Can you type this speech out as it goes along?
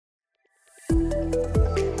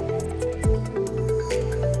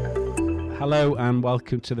Hello and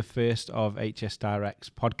welcome to the first of HS Direct's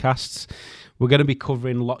podcasts. We're going to be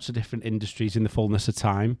covering lots of different industries in the fullness of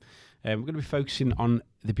time. We're going to be focusing on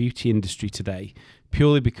the beauty industry today,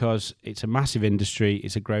 purely because it's a massive industry,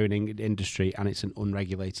 it's a growing industry, and it's an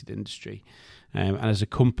unregulated industry. And as a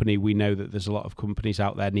company, we know that there's a lot of companies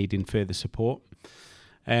out there needing further support.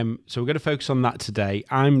 So we're going to focus on that today.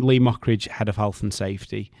 I'm Lee Mockridge, Head of Health and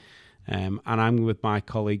Safety. And I'm with my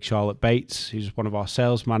colleague Charlotte Bates, who's one of our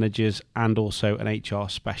sales managers and also an HR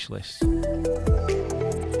specialist. We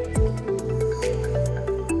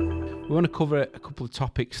want to cover a couple of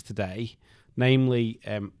topics today, namely,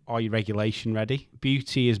 are you regulation ready?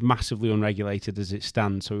 Beauty is massively unregulated as it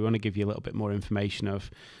stands, so we want to give you a little bit more information of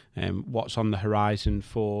what's on the horizon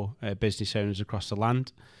for business owners across the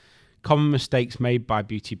land. Common mistakes made by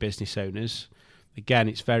beauty business owners. Again,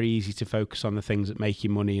 it's very easy to focus on the things that make you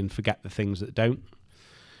money and forget the things that don't.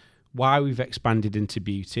 Why we've expanded into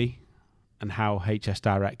beauty and how HS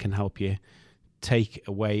Direct can help you take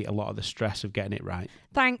away a lot of the stress of getting it right.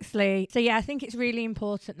 Thanks, Lee. So I think it's really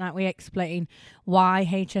important that we explain why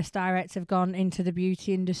HS Direct have gone into the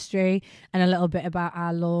beauty industry and a little bit about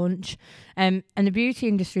our launch. And the beauty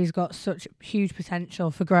industry has got such huge potential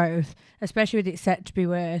for growth, especially with it set to be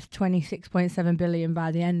worth $26.7 billion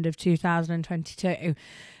by the end of 2022.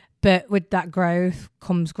 But with that growth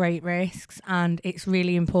comes great risks, and it's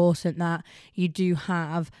really important that you do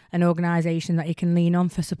have an organisation that you can lean on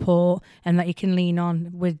for support and that you can lean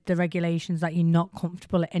on with the regulations that you're not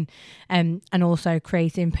comfortable in, and also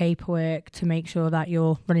creating paperwork to make sure that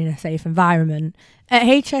you're running a safe environment.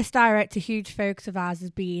 At HS Direct, a huge focus of ours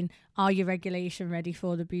has been, are you regulation ready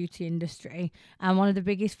for the beauty industry? And one of the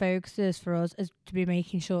biggest focuses for us is to be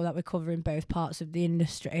making sure that we're covering both parts of the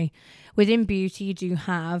industry. Within beauty, you do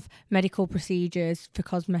have medical procedures for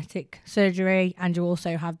cosmetic surgery, and you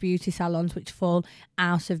also have beauty salons which fall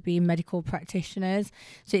out of being medical practitioners.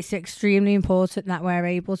 So it's extremely important that we're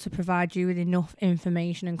able to provide you with enough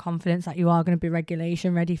information and confidence that you are going to be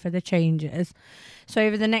regulation ready for the changes. So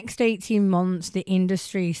over the next 18 months, the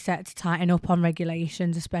industry is set to tighten up on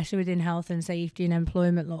regulations, especially within health and safety and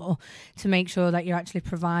employment law, to make sure that you're actually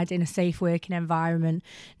providing a safe working environment,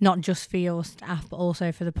 not just for your staff, but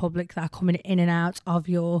also for the public that are coming in and out of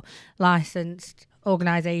your licensed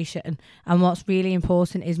organisation. And what's really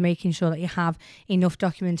important is making sure that you have enough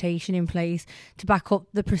documentation in place to back up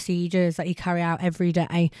the procedures that you carry out every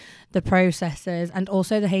day, the processes, and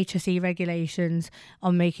also the HSE regulations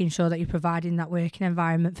on making sure that you're providing that working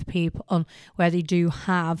environment for people where they do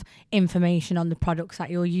have information on the products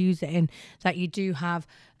that you're using, that you do have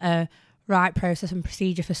a right process and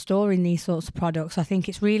procedure for storing these sorts of products. I think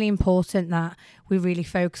it's really important that we really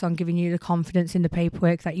focus on giving you the confidence in the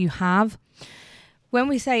paperwork that you have. When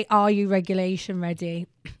we say, are you regulation ready,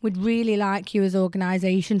 we'd really like you as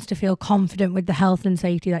organisations to feel confident with the health and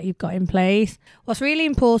safety that you've got in place. What's really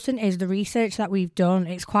important is the research that we've done.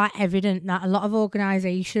 It's quite evident that a lot of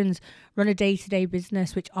organisations run a day-to-day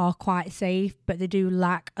business which are quite safe, but they do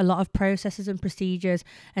lack a lot of processes and procedures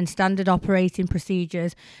and standard operating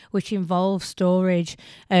procedures which involve storage.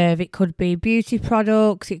 It could be beauty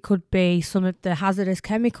products, it could be some of the hazardous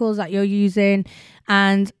chemicals that you're using,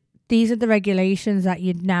 and these are the regulations that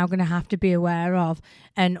you're now going to have to be aware of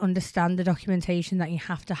and understand the documentation that you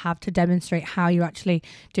have to demonstrate how you actually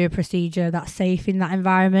do a procedure that's safe in that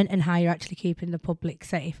environment and how you're actually keeping the public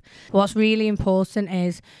safe. What's really important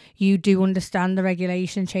is you do understand the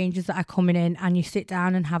regulation changes that are coming in, and you sit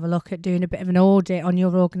down and have a look at doing a bit of an audit on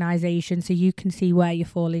your organisation so you can see where you're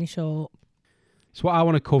falling short. So what I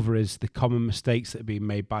want to cover is the common mistakes that are being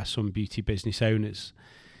made by some beauty business owners.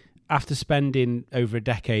 After spending over a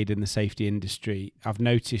decade in the safety industry, I've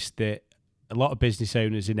noticed that a lot of business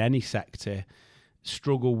owners in any sector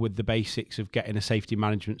struggle with the basics of getting a safety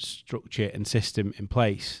management structure and system in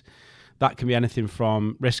place. That can be anything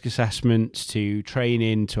from risk assessments to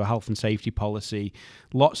training to a health and safety policy.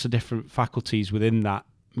 Lots of different faculties within that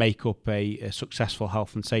make up a successful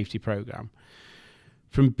health and safety program.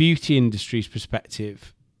 From beauty industry's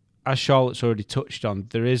perspective, as Charlotte's already touched on,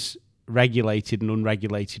 there is regulated and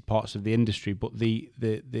unregulated parts of the industry, but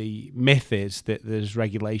the myth is that there's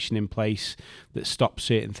regulation in place that stops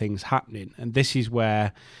certain things happening, and this is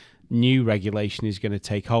where new regulation is going to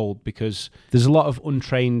take hold, because there's a lot of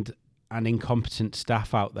untrained and incompetent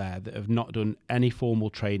staff out there that have not done any formal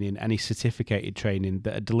training, any certificated training,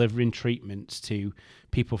 that are delivering treatments to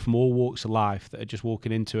people from all walks of life that are just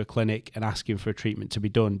walking into a clinic and asking for a treatment to be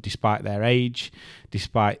done despite their age,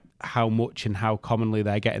 despite how much and how commonly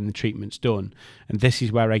they're getting the treatments done. And this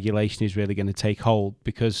is where regulation is really going to take hold,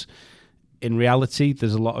 because in reality,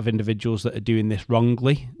 there's a lot of individuals that are doing this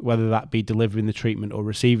wrongly, whether that be delivering the treatment or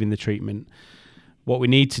receiving the treatment. What we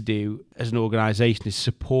need to do as an organisation is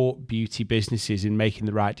support beauty businesses in making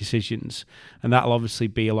the right decisions. And that'll obviously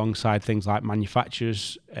be alongside things like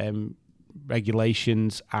manufacturers,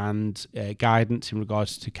 regulations and guidance in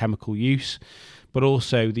regards to chemical use, but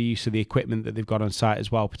also the use of the equipment that they've got on site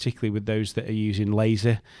as well, particularly with those that are using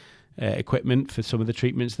laser equipment for some of the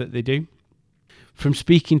treatments that they do. From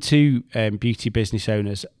speaking to beauty business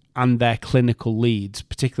owners and their clinical leads,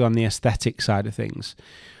 particularly on the aesthetic side of things,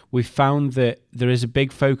 we've found that there is a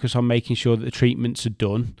big focus on making sure that the treatments are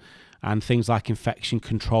done and things like infection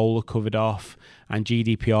control are covered off, and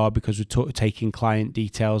GDPR, because we're taking client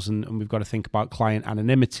details and we've got to think about client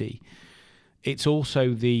anonymity. It's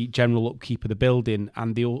also the general upkeep of the building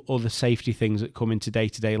and the other safety things that come into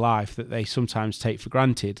day-to-day life that they sometimes take for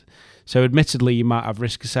granted. So admittedly, you might have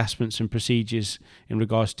risk assessments and procedures in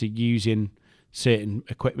regards to using certain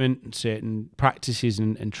equipment and certain practices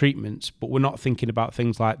and treatments, but we're not thinking about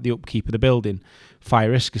things like the upkeep of the building,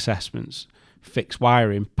 fire risk assessments, fixed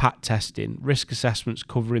wiring, pat testing, risk assessments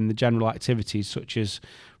covering the general activities such as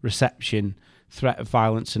reception, threat of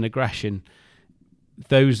violence and aggression.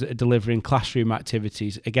 Those that are delivering classroom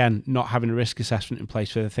activities, again, not having a risk assessment in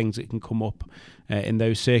place for the things that can come up in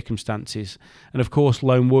those circumstances. And of course,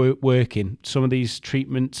 lone working. Some of these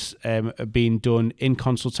treatments are being done in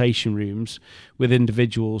consultation rooms with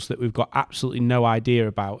individuals that we've got absolutely no idea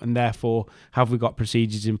about, and therefore have we got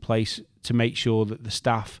procedures in place to make sure that the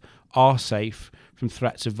staff are safe from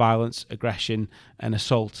threats of violence, aggression and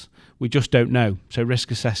assault. We just don't know. So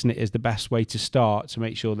risk assessing it is the best way to start to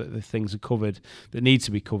make sure that the things are covered that need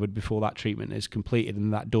to be covered before that treatment is completed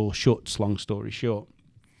and that door shuts, long story short.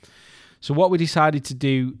 So what we decided to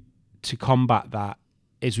do to combat that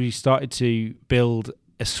is we started to build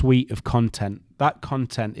a suite of content. That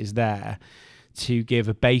content is there to give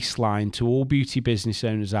a baseline to all beauty business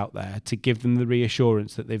owners out there, to give them the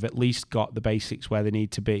reassurance that they've at least got the basics where they need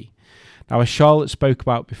to be. Now, as Charlotte spoke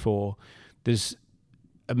about before, there's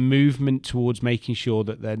a movement towards making sure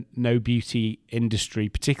that the no beauty industry,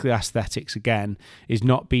 particularly aesthetics again, is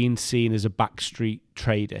not being seen as a backstreet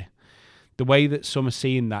trader. The way that some are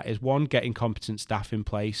seeing that is, one, getting competent staff in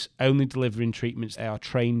place, only delivering treatments they are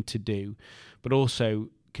trained to do, but also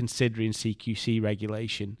considering CQC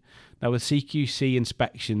regulation. Now, with CQC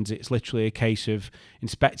inspections, it's literally a case of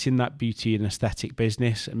inspecting that beauty and aesthetic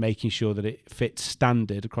business and making sure that it fits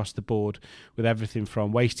standard across the board with everything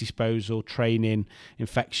from waste disposal, training,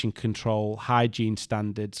 infection control, hygiene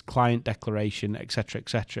standards, client declaration, etc.,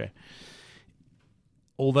 etc.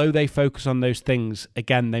 Although they focus on those things,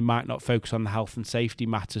 again, they might not focus on the health and safety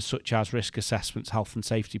matters such as risk assessments, health and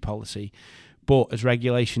safety policy. But as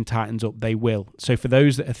regulation tightens up, they will. So for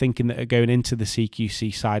those that are thinking that are going into the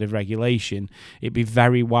CQC side of regulation, it'd be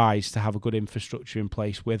very wise to have a good infrastructure in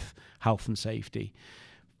place with health and safety.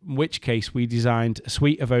 In which case, we designed a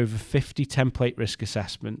suite of over 50 template risk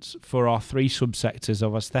assessments for our three subsectors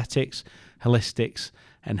of aesthetics, holistics,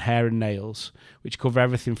 and hair and nails, which cover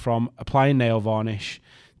everything from applying nail varnish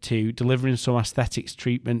to delivering some aesthetics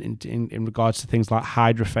treatment in regards to things like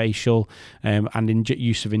hydrofacial and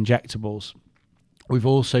use of injectables. We've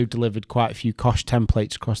also delivered quite a few COSH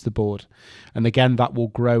templates across the board. And again, that will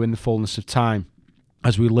grow in the fullness of time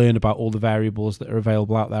as we learn about all the variables that are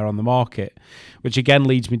available out there on the market, which again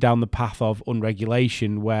leads me down the path of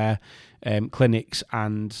unregulation, where clinics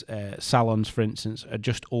and salons, for instance, are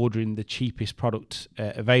just ordering the cheapest product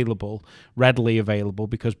available, readily available,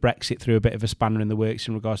 because Brexit threw a bit of a spanner in the works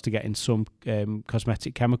in regards to getting some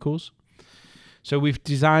cosmetic chemicals. So we've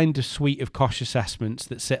designed a suite of COSH assessments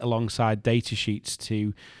that sit alongside data sheets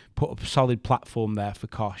to put a solid platform there for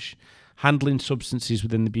COSH. Handling substances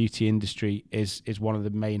within the beauty industry is one of the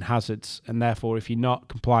main hazards, and therefore if you're not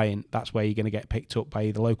compliant, that's where you're going to get picked up by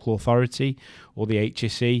either local authority or the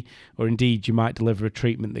HSE, or indeed you might deliver a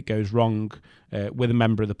treatment that goes wrong with a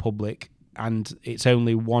member of the public, and it's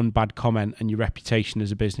only one bad comment and your reputation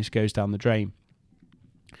as a business goes down the drain.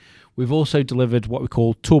 We've also delivered what we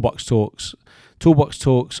call Toolbox Talks. Toolbox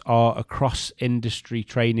Talks are a cross-industry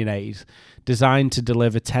training aid designed to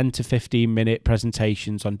deliver 10 to 15 minute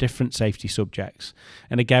presentations on different safety subjects.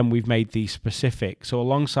 And again, we've made these specific. So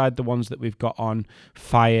alongside the ones that we've got on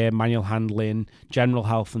fire, manual handling, general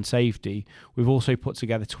health and safety, we've also put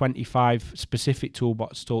together 25 specific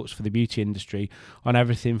Toolbox Talks for the beauty industry on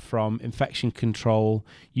everything from infection control,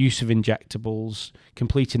 use of injectables,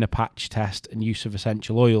 completing a patch test and use of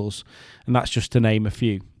essential oils. And that's just to name a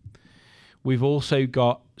few. We've also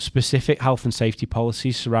got specific health and safety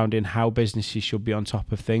policies surrounding how businesses should be on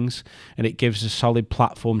top of things, and it gives a solid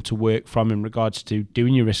platform to work from in regards to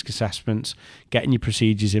doing your risk assessments, getting your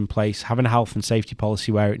procedures in place, having a health and safety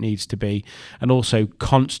policy where it needs to be, and also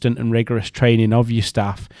constant and rigorous training of your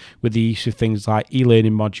staff with the use of things like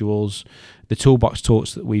e-learning modules, the toolbox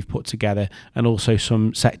talks that we've put together, and also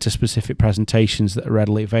some sector-specific presentations that are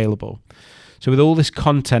readily available. So with all this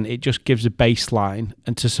content, it just gives a baseline,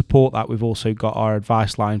 and to support that, we've also got our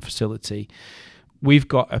advice line facility. We've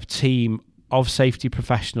got a team of safety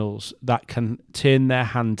professionals that can turn their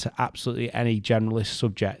hand to absolutely any generalist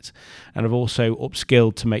subject, and have also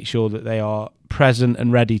upskilled to make sure that they are present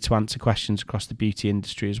and ready to answer questions across the beauty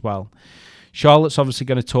industry as well. Charlotte's obviously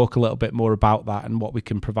going to talk a little bit more about that and what we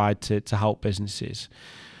can provide to help businesses.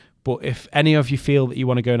 But if any of you feel that you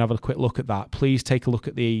want to go and have a quick look at that, please take a look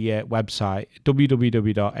at the website,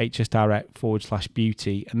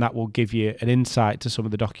 www.hsdirect.com/beauty, and that will give you an insight to some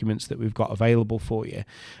of the documents that we've got available for you.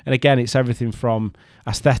 And again, it's everything from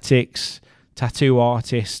aesthetics, tattoo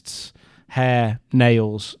artists, hair,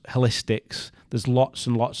 nails, holistics. There's lots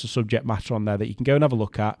and lots of subject matter on there that you can go and have a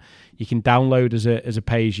look at. You can download as a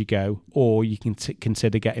pay-as-you-go, or you can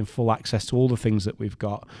consider getting full access to all the things that we've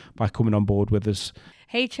got by coming on board with us.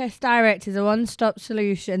 HS Direct is a one-stop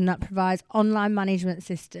solution that provides online management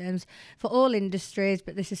systems for all industries,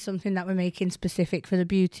 but this is something that we're making specific for the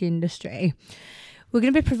beauty industry. We're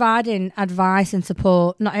going to be providing advice and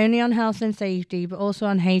support not only on health and safety, but also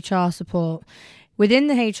on HR support. Within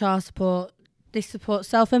the HR support, this supports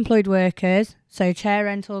self-employed workers, so chair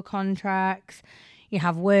rental contracts, you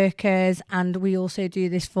have workers, and we also do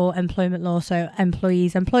this for employment law, so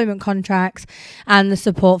employees' employment contracts, and the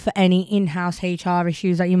support for any in-house HR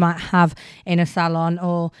issues that you might have in a salon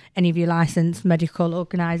or any of your licensed medical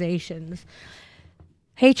organisations.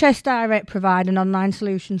 HS Direct provide an online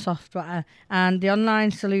solution software, and the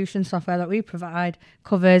online solution software that we provide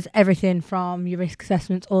covers everything from your risk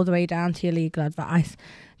assessments all the way down to your legal advice.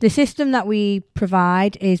 The system that we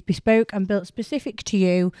provide is bespoke and built specific to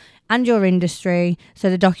you and your industry, so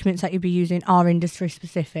the documents that you'll be using are industry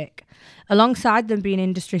specific. Alongside them being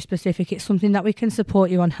industry specific, it's something that we can support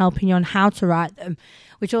you on, helping you on how to write them,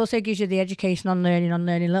 which also gives you the education on learning a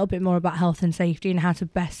little bit more about health and safety and how to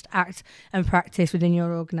best act and practice within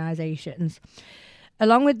your organisations.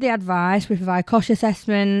 Along with the advice, we provide cost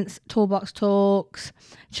assessments, toolbox talks,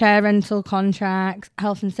 chair rental contracts,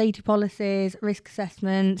 health and safety policies, risk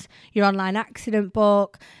assessments, your online accident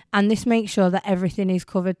book, and this makes sure that everything is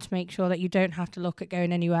covered to make sure that you don't have to look at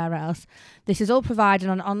going anywhere else. This is all provided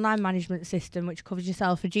on an online management system which covers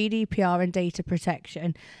yourself for GDPR and data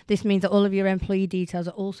protection. This means that all of your employee details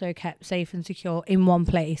are also kept safe and secure in one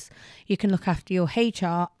place. You can look after your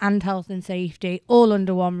HR and health and safety all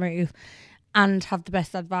under one roof, and have the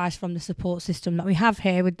best advice from the support system that we have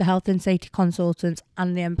here with the health and safety consultants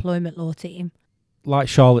and the employment law team. Like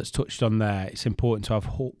Charlotte's touched on there, it's important to have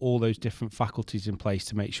all those different faculties in place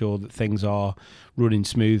to make sure that things are running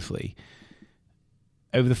smoothly.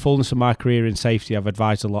 Over the fullness of my career in safety, I've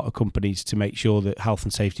advised a lot of companies to make sure that health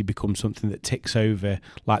and safety becomes something that ticks over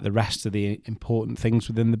like the rest of the important things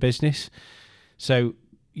within the business. So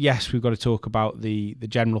yes, we've got to talk about the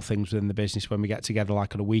general things within the business when we get together,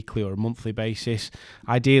 like on a weekly or a monthly basis.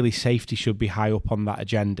 Ideally, safety should be high up on that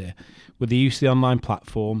agenda. With the use of the online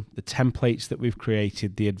platform, the templates that we've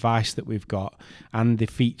created, the advice that we've got, and the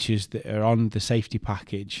features that are on the safety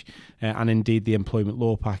package, and indeed the employment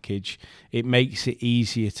law package, it makes it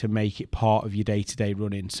easier to make it part of your day-to-day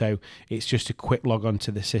running. So it's just a quick log on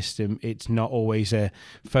to the system. It's not always a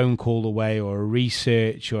phone call away or a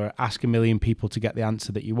research or ask a million people to get the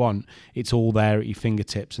answer that you want. It's all there at your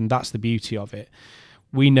fingertips, and that's the beauty of it.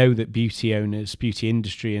 We know that beauty owners, beauty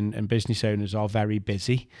industry and business owners are very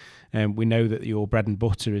busy, and we know that your bread and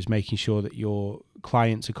butter is making sure that your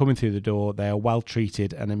clients are coming through the door, they are well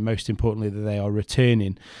treated, and then most importantly that they are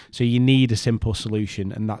returning. So you need a simple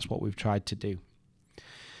solution, and that's what we've tried to do.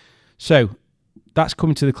 So that's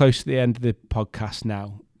coming to the close to the end of the podcast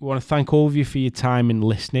now. We want to thank all of you for your time in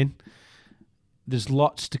listening. There's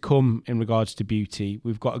lots to come in regards to beauty.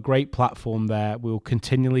 We've got a great platform there. We'll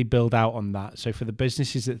continually build out on that. So for the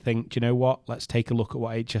businesses that think, do you know what, let's take a look at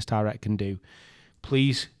what HS Direct can do,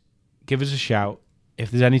 please give us a shout. If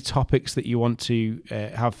there's any topics that you want to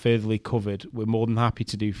have furtherly covered, we're more than happy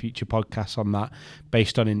to do future podcasts on that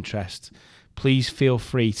based on interest. Please feel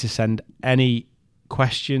free to send any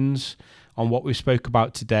questions on what we spoke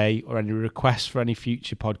about today or any requests for any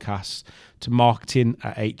future podcasts to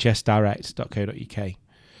marketing@hsdirect.co.uk.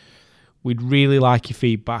 We'd really like your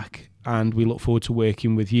feedback, and we look forward to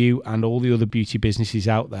working with you and all the other beauty businesses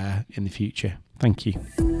out there in the future. Thank you.